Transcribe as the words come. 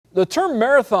The term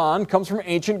marathon comes from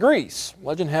ancient Greece.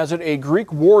 Legend has it a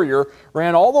Greek warrior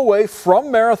ran all the way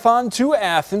from Marathon to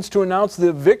Athens to announce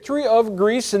the victory of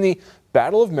Greece in the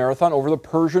Battle of Marathon over the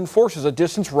Persian forces, a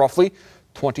distance roughly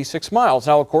 26 miles.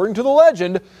 Now, according to the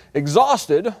legend,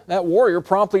 exhausted, that warrior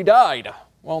promptly died.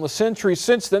 Well, in the centuries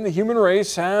since then, the human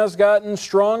race has gotten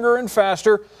stronger and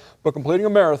faster, but completing a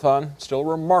marathon, still a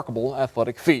remarkable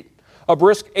athletic feat. A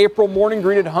brisk April morning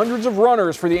greeted hundreds of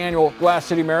runners for the annual Glass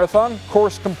City Marathon.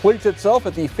 Course completes itself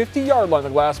at the 50-yard line of the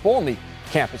Glass Bowl on the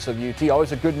campus of UT.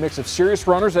 Always a good mix of serious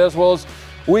runners as well as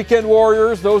weekend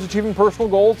warriors, those achieving personal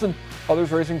goals, and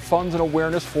others raising funds and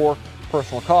awareness for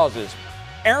personal causes.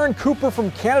 Aaron Cooper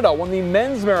from Canada won the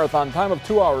men's marathon time of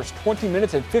 2 hours, 20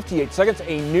 minutes and 58 seconds,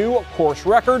 a new course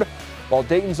record, while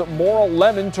Dayton's Maura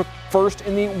Lemon took first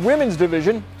in the women's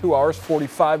division, 2 hours,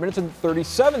 45 minutes and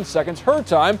 37 seconds her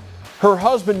time. Her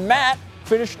husband, Matt,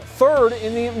 finished third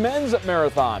in the men's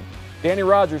marathon. Danny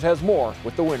Rogers has more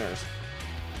with the winners.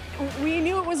 We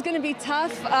knew it was going to be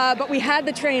tough, but we had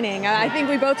the training. I think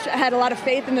we both had a lot of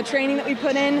faith in the training that we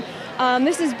put in.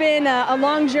 This has been a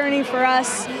long journey for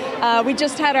us. We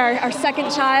just had our second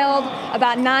child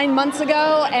about 9 months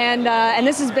ago, and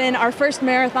this has been our first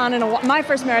marathon, my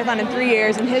first marathon in 3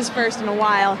 years, and his first in a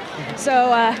while.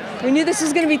 So we knew this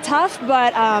was going to be tough,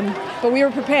 but we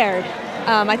were prepared.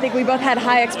 I think we both had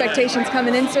high expectations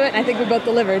coming into it, and I think we both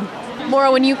delivered.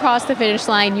 Maura, when you crossed the finish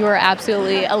line, you were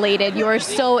absolutely elated. You were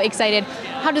so excited.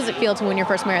 How does it feel to win your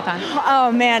first marathon?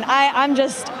 Oh man,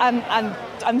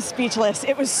 I'm speechless.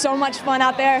 It was so much fun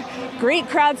out there. Great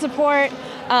crowd support,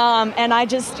 and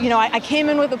I came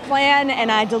in with a plan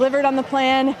and I delivered on the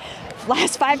plan.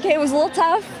 Last 5K was a little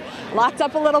tough, locked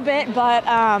up a little bit, but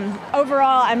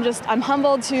overall, I'm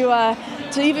humbled to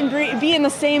even be in the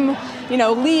same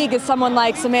league as someone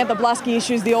like Samantha Blusky.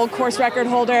 She's the old course record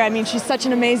holder. I mean, she's such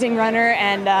an amazing runner,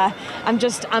 and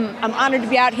I'm honored to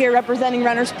be out here representing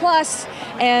Runners Plus,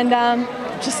 and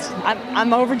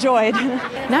I'm overjoyed.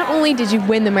 Not only did you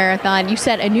win the marathon, you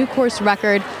set a new course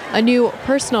record, a new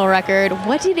personal record.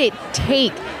 What did it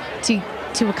take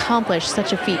to accomplish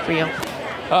such a feat for you?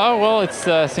 Oh, well, it's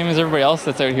the same as everybody else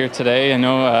that's out here today. I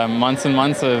know months and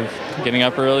months of getting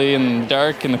up early in the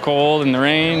dark, in the cold, in the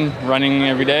rain, running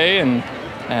every day, and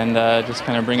just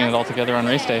kind of bringing it all together on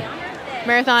race day.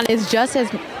 Marathon is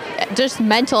just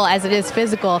mental as it is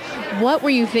physical. What were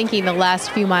you thinking the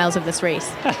last few miles of this race?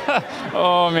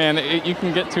 Oh, man, you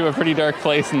can get to a pretty dark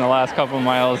place in the last couple of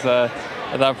miles.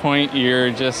 At that point,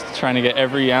 you're just trying to get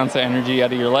every ounce of energy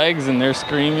out of your legs, and they're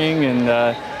screaming,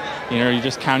 and you're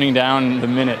just counting down the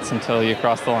minutes until you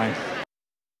cross the line.